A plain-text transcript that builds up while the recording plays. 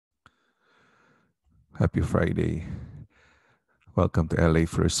Happy Friday. Welcome to LA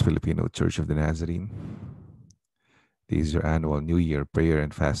First Filipino Church of the Nazarene. This is your annual New Year prayer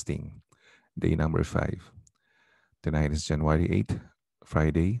and fasting, day number 5. Tonight is January 8th,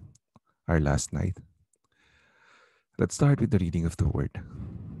 Friday, our last night. Let's start with the reading of the Word.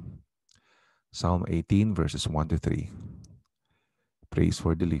 Psalm 18, verses 1 to 3. Praise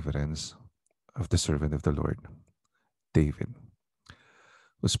for deliverance of the servant of the Lord, David,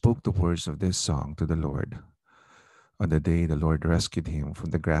 who spoke the words of this song to the Lord on the day the Lord rescued him from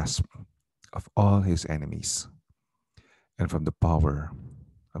the grasp of all his enemies and from the power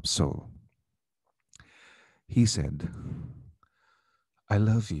of Saul. He said, I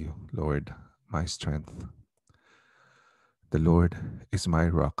love you, Lord, my strength. The Lord is my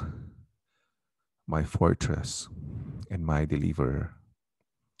rock, my fortress, and my deliverer,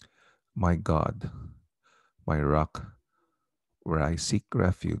 my God, my rock, where I seek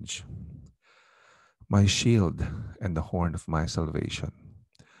refuge, my shield and the horn of my salvation,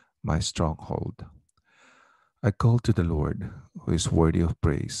 my stronghold. I called to the Lord, who is worthy of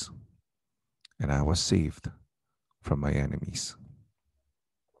praise, and I was saved from my enemies.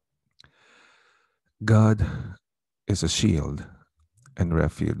 God is a shield and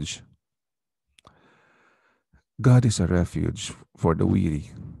refuge. God is a refuge for the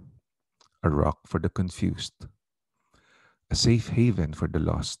weary, a rock for the confused, a safe haven for the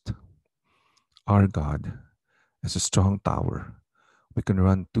lost. Our God is a strong tower we can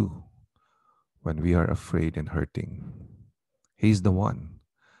run to when we are afraid and hurting. He's the one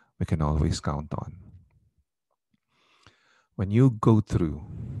we can always count on. When you go through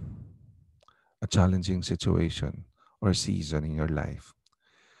a challenging situation or season in your life,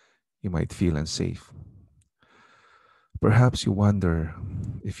 you might feel unsafe. Perhaps you wonder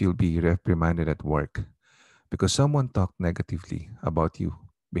if you'll be reprimanded at work because someone talked negatively about you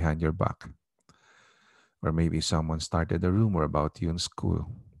behind your back. Or maybe someone started a rumor about you in school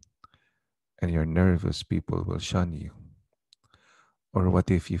and your nervous people will shun you. Or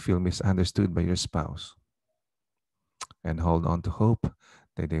what if you feel misunderstood by your spouse and hold on to hope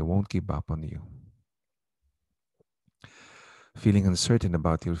that they won't give up on you? Feeling uncertain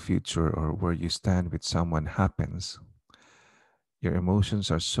about your future or where you stand with someone happens. Your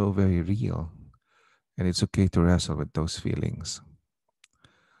emotions are so very real, and it's okay to wrestle with those feelings.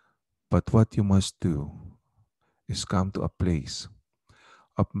 But what you must do is come to a place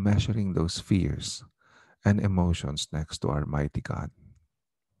of measuring those fears and emotions next to our mighty God.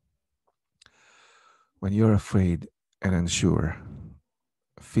 When you're afraid and unsure,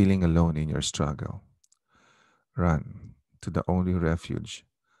 feeling alone in your struggle, run to the only refuge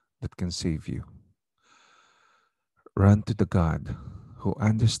that can save you. Run to the God who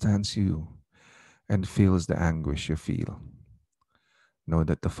understands you and feels the anguish you feel. Know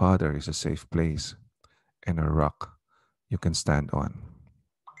that the Father is a safe place and a rock you can stand on.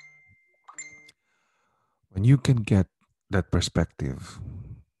 When you can get that perspective,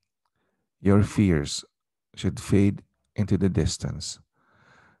 your fears should fade into the distance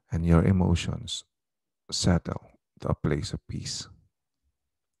and your emotions settle to a place of peace.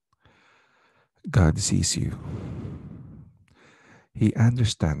 God sees you. He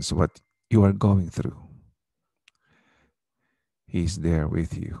understands what you are going through. He's there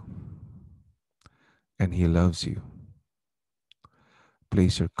with you and He loves you.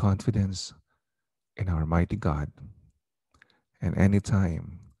 Place your confidence in our mighty God, and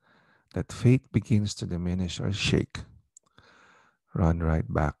anytime that faith begins to diminish or shake, run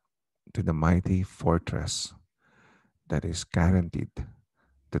right back to the mighty fortress that is guaranteed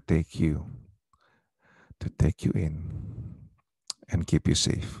to take you in and keep you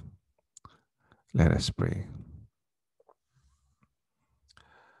safe. Let us pray.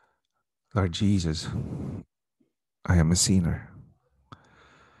 Lord Jesus, I am a sinner,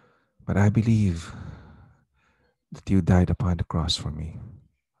 but I believe that you died upon the cross for me,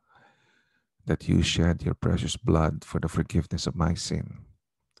 that you shed your precious blood for the forgiveness of my sin.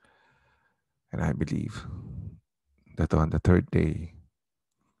 And I believe that on the third day,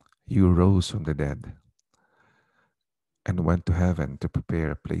 you rose from the dead and went to heaven to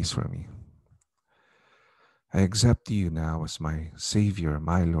prepare a place for me. I accept you now as my Savior,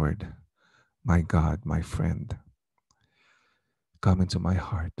 my Lord, my God, my friend. Come into my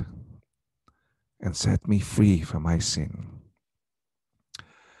heart and set me free from my sin.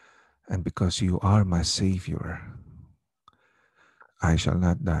 And because you are my Savior, I shall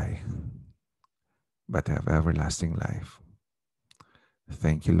not die, but have everlasting life.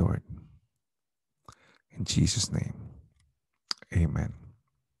 Thank you, Lord. In Jesus' name, amen.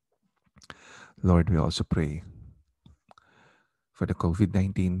 Lord, we also pray for the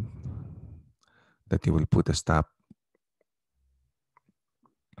COVID-19 that you will put a stop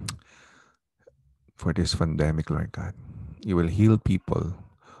for this pandemic, Lord God. You will heal people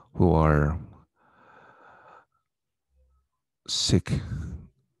who are sick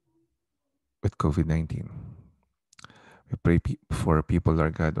with COVID 19. We pray for people,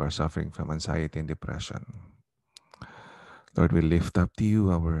 Lord God, who are suffering from anxiety and depression. Lord, we lift up to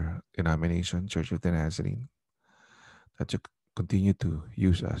you our denomination, Church of the Nazarene, that you continue to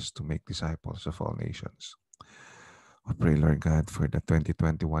use us to make disciples of all nations. We pray, Lord God, for the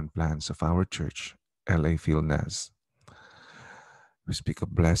 2021 plans of our church, LA Philnaz. We speak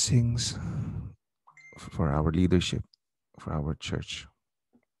of blessings for our leadership, for our church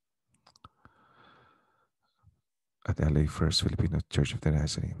at LA First Filipino Church of the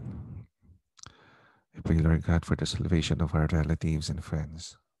Nazarene. We pray, Lord God, for the salvation of our relatives and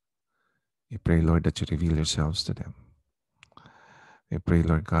friends. We pray, Lord, that you reveal yourselves to them. We pray,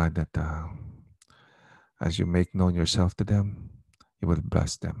 Lord God, that as you make known yourself to them, you will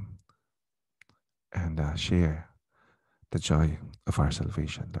bless them and share the joy of our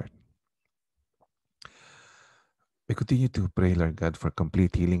salvation, Lord. We continue to pray, Lord God, for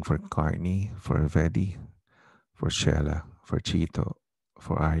complete healing for Carney, for Vedi, for Sheila, for Chito,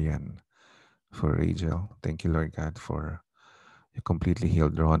 for Aryan, for Rachel. Thank you, Lord God, for you completely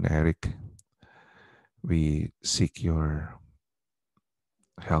healed Ron Eric. We seek your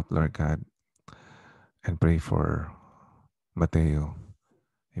help, Lord God, and pray for Mateo.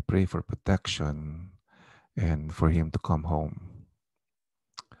 I pray for protection and for him to come home.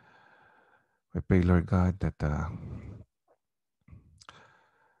 I pray, Lord God, that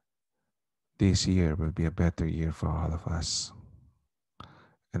this year will be a better year for all of us.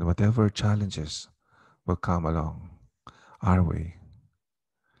 And whatever challenges will come along our way,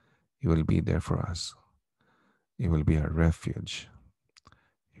 you will be there for us. You will be our refuge.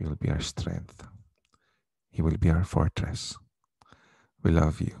 You will be our strength. You will be our fortress. We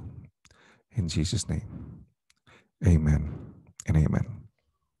love you. In Jesus' name, amen and amen.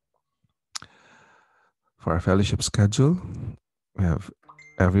 For our fellowship schedule, we have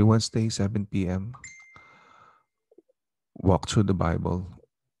every Wednesday, 7 p.m., Walk Through the Bible,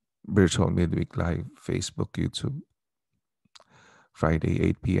 virtual midweek live, Facebook, YouTube. Friday,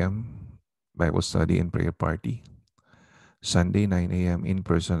 8 p.m., Bible study and prayer party. Sunday, 9 a.m., in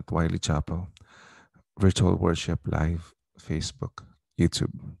person at Wiley Chapel, virtual worship live, Facebook,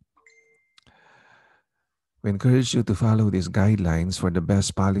 YouTube. We encourage you to follow these guidelines for the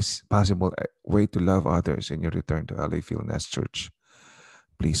best possible way to love others in your return to LA Philnaz Church.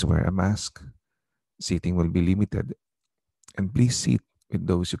 Please wear a mask. Seating will be limited. And please sit with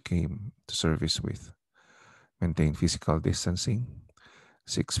those you came to service with. Maintain physical distancing,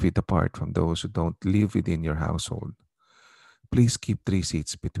 6 feet apart from those who don't live within your household. Please keep 3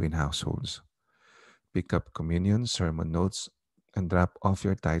 seats between households. Pick up communion, sermon notes, and drop off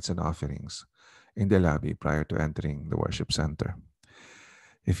your tithes and offerings in the lobby prior to entering the worship center.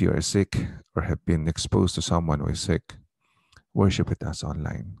 If you are sick or have been exposed to someone who is sick, worship with us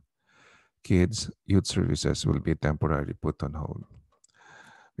online. Kids, youth services will be temporarily put on hold.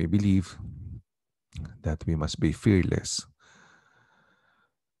 We believe that we must be fearless,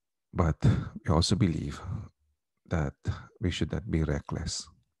 but we also believe that we should not be reckless.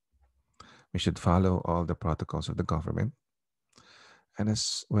 We should follow all the protocols of the government, and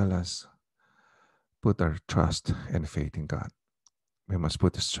as well as put our trust and faith in God. We must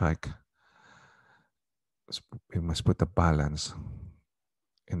put a balance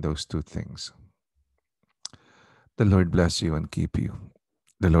in those two things. The Lord bless you and keep you.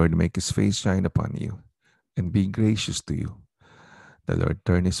 The Lord make his face shine upon you and be gracious to you. The Lord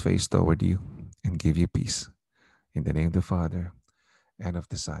turn his face toward you and give you peace. In the name of the Father, and of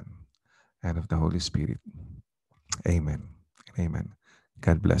the Son, and of the Holy Spirit. Amen. Amen.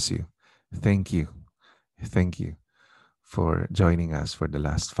 God bless you. Thank you. Thank you for joining us for the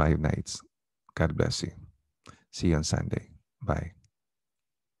last 5 nights. God bless you. See you on Sunday. Bye.